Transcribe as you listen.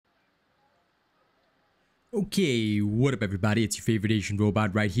Okay, what up everybody, it's your favorite Asian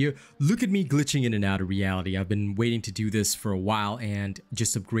robot right here. Look at me glitching in and out of reality. I've been waiting to do this for a while and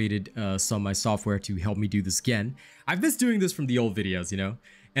just upgraded some of my software to help me do this again. I've missed doing this from the old videos, you know?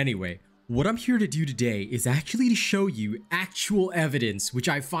 Anyway, what I'm here to do today is actually to show you actual evidence, which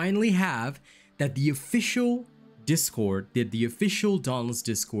I finally have, that the official Discord, the official Dauntless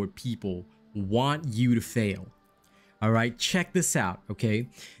Discord people want you to fail. Alright, check this out, okay?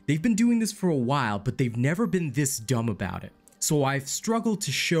 They've been doing this for a while, but they've never been this dumb about it. So I've struggled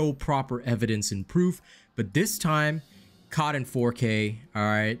to show proper evidence and proof, but this time, caught in 4K.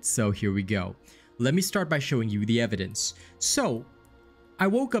 Alright, so here we go. Let me start by showing you the evidence. So, I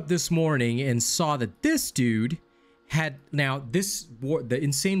woke up this morning and saw that this dude had, now the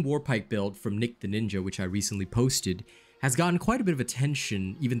insane Warpike build from Nick the Ninja, which I recently posted, has gotten quite a bit of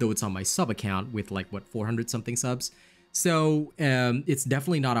attention, even though it's on my sub account with like, what, 400 something subs? So, it's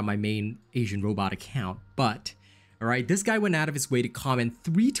definitely not on my main Asian robot account, but, alright, this guy went out of his way to comment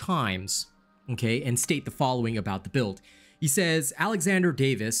 3 times, okay, and state the following about the build. He says, Alexander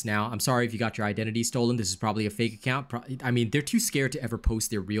Davis, now, I'm sorry if you got your identity stolen, this is probably a fake account, I mean, they're too scared to ever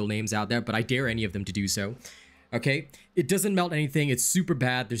post their real names out there, but I dare any of them to do so. Okay, it doesn't melt anything, it's super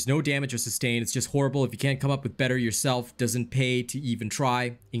bad, there's no damage or sustain, it's just horrible. If you can't come up with better yourself, doesn't pay to even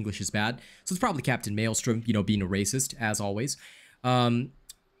try. English is bad. So it's probably Captain Maelstrom, you know, being a racist, as always.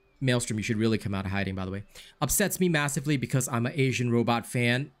 Maelstrom, you should really come out of hiding, by the way. Upsets me massively because I'm an Asian robot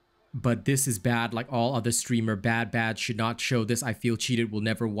fan, but this is bad like all other streamer. Bad, should not show this. I feel cheated, will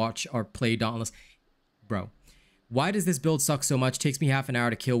never watch or play Dauntless. Bro, why does this build suck so much? Takes me half an hour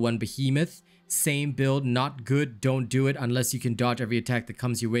to kill one behemoth. Same build, not good, don't do it unless you can dodge every attack that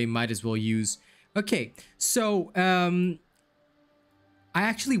comes your way, might as well use. Okay, so, I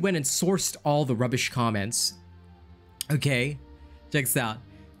actually went and sourced all the rubbish comments. Okay, check this out.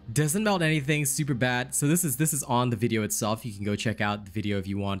 Doesn't melt anything, super bad. So this is on the video itself. You can go check out the video if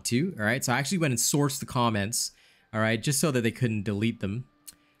you want to, alright? So I actually went and sourced the comments, alright, just so that they couldn't delete them,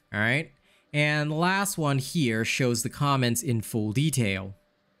 alright? And the last one here shows the comments in full detail.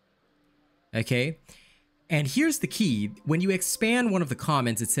 Okay, and here's the key. When you expand one of the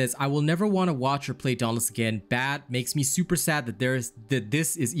comments, it says, I will never want to watch or play Dauntless again. Bad, makes me super sad that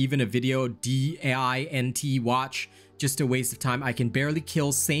this is even a video. DINT watch, just a waste of time. I can barely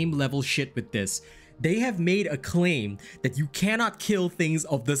kill same level shit with this. They have made a claim that you cannot kill things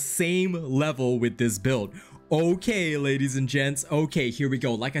of the same level with this build. Okay, ladies and gents, okay, here we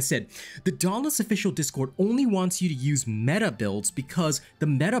go. Like I said, the Dauntless official Discord only wants you to use meta builds because the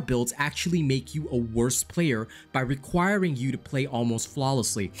meta builds actually make you a worse player by requiring you to play almost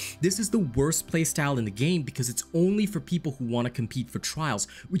flawlessly. This is the worst playstyle in the game because it's only for people who want to compete for trials,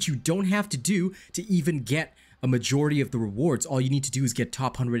 which you don't have to do to even get a majority of the rewards. All you need to do is get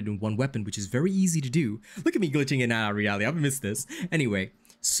top 101 weapon, which is very easy to do. Look at me glitching in and out of reality. I've missed this. Anyway,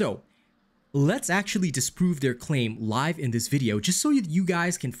 so let's actually disprove their claim live in this video, just so that you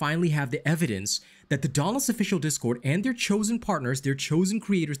guys can finally have the evidence that the Dauntless official Discord and their chosen partners, their chosen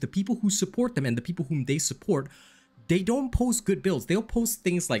creators, the people who support them and the people whom they support, they don't post good builds. They'll post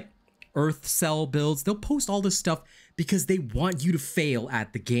things like Earth Cell builds. They'll post all this stuff because they want you to fail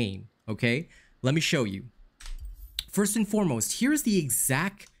at the game, okay? Let me show you. First and foremost, here's the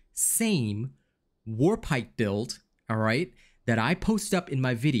exact same Warpike build, all right, that I posted up in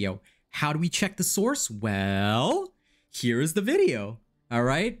my video. How do we check the source? Well, here is the video, all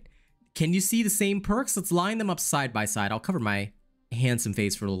right? Can you see the same perks? Let's line them up side by side. I'll cover my handsome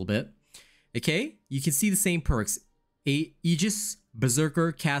face for a little bit. Okay, you can see the same perks. Aegis,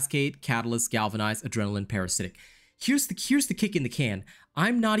 Berserker, Cascade, Catalyst, Galvanize, Adrenaline, Parasitic. Here's the kick in the can.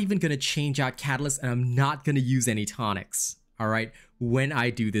 I'm not even gonna change out Catalyst and I'm not gonna use any tonics, all right, when I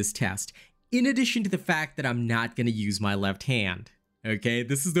do this test. In addition to the fact that I'm not gonna use my left hand. Okay,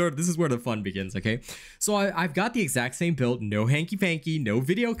 this is where the fun begins, okay? So I've got the exact same build, no hanky-panky, no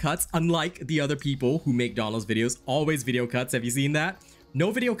video cuts, unlike the other people who make Dauntless videos, always video cuts. Have you seen that? No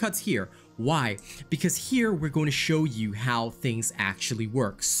video cuts here. Why? Because here we're going to show you how things actually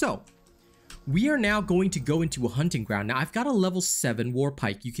work. So, we are now going to go into a hunting ground. Now, I've got a level 7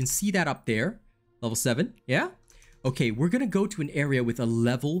 Warpike. You can see that up there. Level 7, yeah? Okay, we're gonna go to an area with a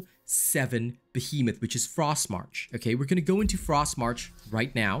level 7 behemoth, which is Frost March. Okay, we're gonna go into Frost March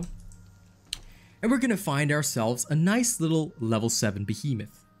right now, and we're gonna find ourselves a nice little level 7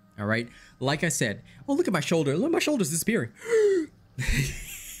 behemoth. All right, like I said, oh, look at my shoulder. Look, my shoulder's disappearing.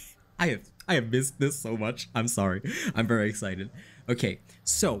 I have missed this so much. I'm sorry. I'm very excited. Okay,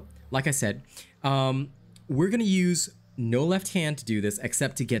 so like I said, we're gonna use no left hand to do this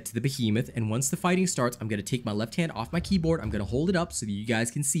except to get to the behemoth, and once the fighting starts, I'm going to take my left hand off my keyboard, I'm going to hold it up so that you guys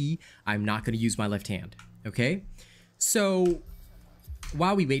can see I'm not going to use my left hand. Okay, so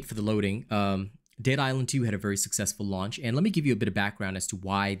while we wait for the loading, Dead Island 2 had a very successful launch, and let me give you a bit of background as to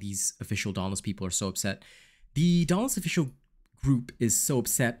why these official Dauntless people are so upset. The Dauntless official group is so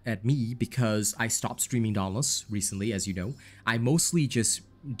upset at me because I stopped streaming Dauntless recently, as you know. I mostly just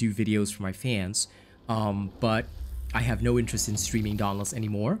do videos for my fans, but I have no interest in streaming Dauntless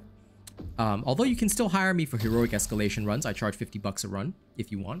anymore. Although you can still hire me for heroic escalation runs. I charge 50 bucks a run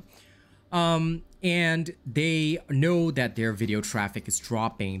if you want. And they know that their video traffic is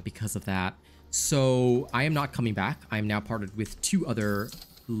dropping because of that. So I am not coming back. I am now partnered with 2 other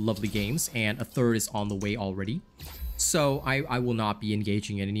lovely games, and a 3rd is on the way already. So I will not be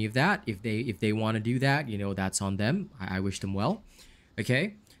engaging in any of that. If they want to do that, you know, that's on them. I wish them well.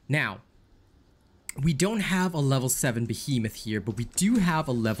 Okay. Now, we don't have a level 7 behemoth here, but we do have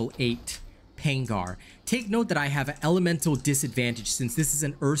a level 8 Pangar. Take note that I have an elemental disadvantage since this is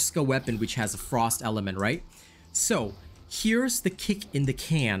an Urska weapon which has a frost element, right? So here's the kick in the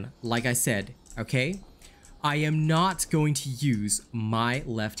can, like I said, okay? I am not going to use my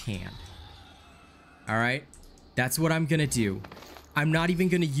left hand. Alright? That's what I'm gonna do. I'm not even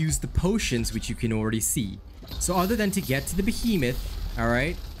gonna use the potions, which you can already see. So other than to get to the behemoth,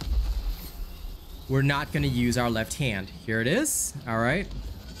 alright? We're not gonna use our left hand. Here it is, alright?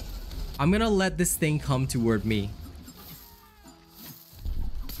 I'm gonna let this thing come toward me.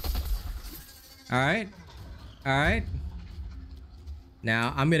 Alright? Alright?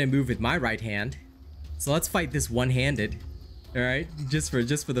 Now, I'm gonna move with my right hand. So let's fight this one-handed. Alright? Just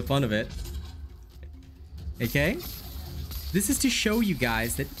for the fun of it. Okay? This is to show you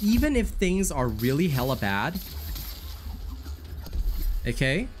guys that even if things are really hella bad,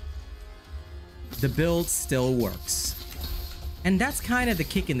 okay, the build still works. And that's kind of the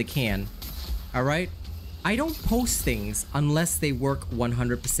kick in the can. Alright? I don't post things unless they work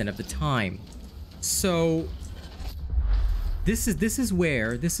 100% of the time. So this is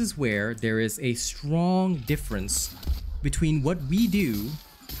where there is a strong difference between what we do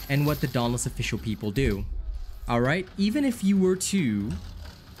and what the Dauntless official people do. Alright? Even if you were to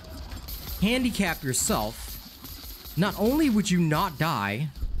handicap yourself, not only would you not die,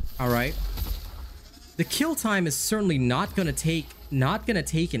 alright, the kill time is certainly not gonna take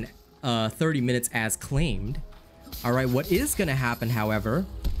an 30 minutes as claimed. Alright, what is gonna happen, however,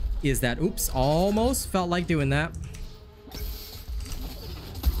 is that, oops, almost felt like doing that.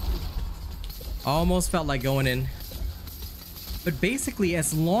 Almost felt like going in. But basically,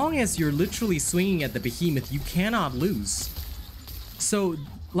 as long as you're literally swinging at the behemoth, you cannot lose. So,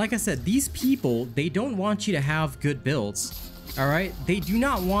 like I said, these people, they don't want you to have good builds. Alright? They do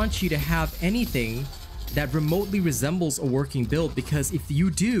not want you to have anything that remotely resembles a working build, because if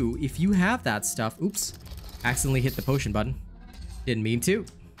you have that stuff, oops, accidentally hit the potion button. Didn't mean to.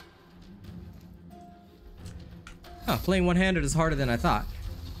 Huh, playing one-handed is harder than I thought.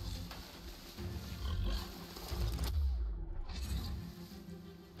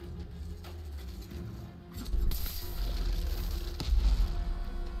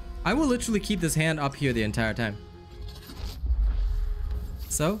 I will literally keep this hand up here the entire time.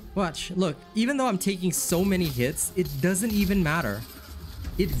 So, watch. Look, even though I'm taking so many hits, it doesn't even matter.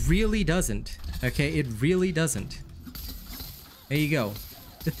 It really doesn't. Okay, it really doesn't. There you go.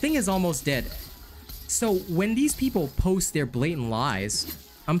 The thing is almost dead. So, when these people post their blatant lies,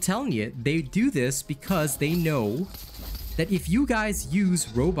 I'm telling you, they do this because they know that if you guys use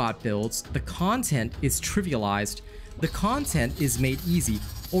robot builds, the content is trivialized. The content is made easy.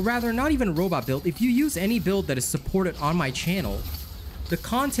 Or rather, not even a robot build. If you use any build that is supported on my channel, the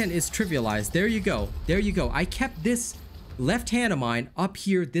content is trivialized. There you go. There you go. I kept this left hand of mine up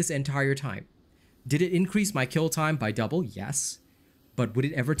here this entire time. Did it increase my kill time by double? Yes. But would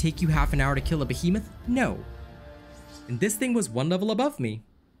it ever take you half an hour to kill a behemoth? No. And this thing was 1 level above me.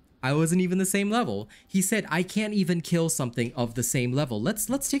 I wasn't even the same level. He said I can't even kill something of the same level.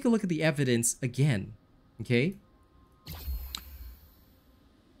 Let's take a look at the evidence again. Okay?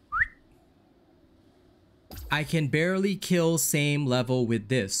 I can barely kill same level with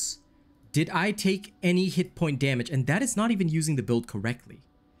this. Did I take any hit point damage? And that is not even using the build correctly.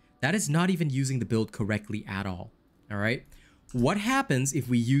 That is not even using the build correctly at all. Alright? What happens if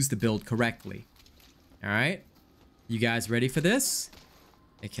we use the build correctly? Alright? You guys ready for this?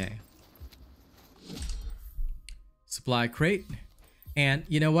 Okay. Supply crate. And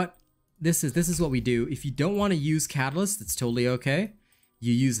you know what? This is what we do. If you don't want to use Catalyst, it's totally okay.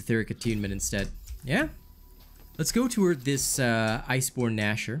 You use Etheric Attunement instead. Yeah? Let's go toward this Iceborne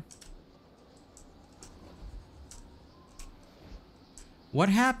Gnasher. What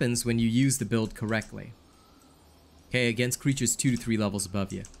happens when you use the build correctly? Okay, against creatures 2 to 3 levels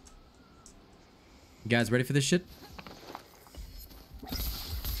above you. You guys ready for this shit?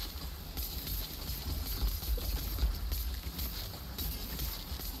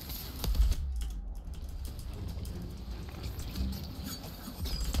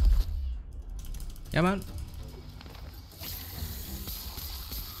 Come on.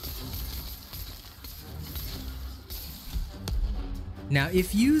 Now,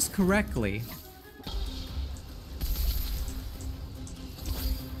 if used correctly,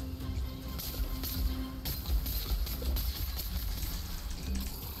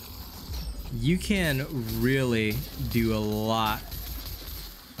 you can really do a lot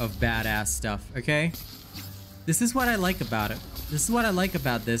of badass stuff, okay? This is what I like about it. This is what I like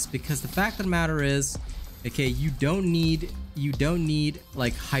about this, because the fact of the matter is, okay, you don't need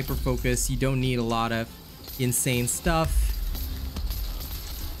like hyper focus, you don't need a lot of insane stuff.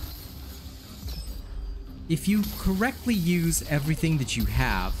 If you correctly use everything that you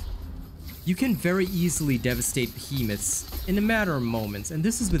have, you can very easily devastate behemoths in a matter of moments, and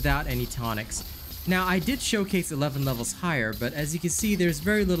this is without any tonics. Now, I did showcase 11 levels higher, but as you can see, there's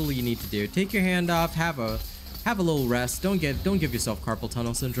very little you need to do. Take your hand off, have a little rest, don't give yourself carpal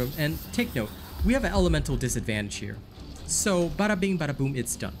tunnel syndrome, and take note, we have an elemental disadvantage here. So, bada bing, bada boom,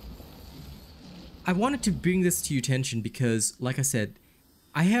 it's done. I wanted to bring this to your attention because, like I said,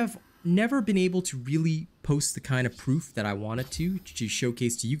 I have never been able to really post the kind of proof that I wanted to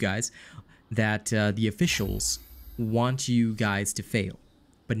showcase to you guys that the officials want you guys to fail,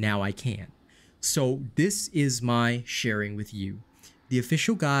 but now I can. So this is my sharing with you. The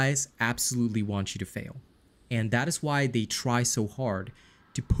official guys absolutely want you to fail, and that is why they try so hard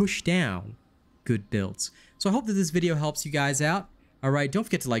to push down good builds. So I hope that this video helps you guys out. All right, don't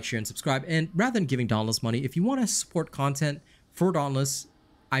forget to like, share, and subscribe. And rather than giving Dauntless money, if you want to support content for Dauntless,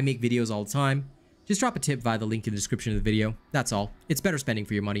 I make videos all the time. Just drop a tip via the link in the description of the video. That's all. It's better spending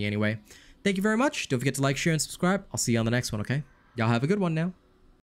for your money anyway. Thank you very much. Don't forget to like, share, and subscribe. I'll see you on the next one, okay? Y'all have a good one now.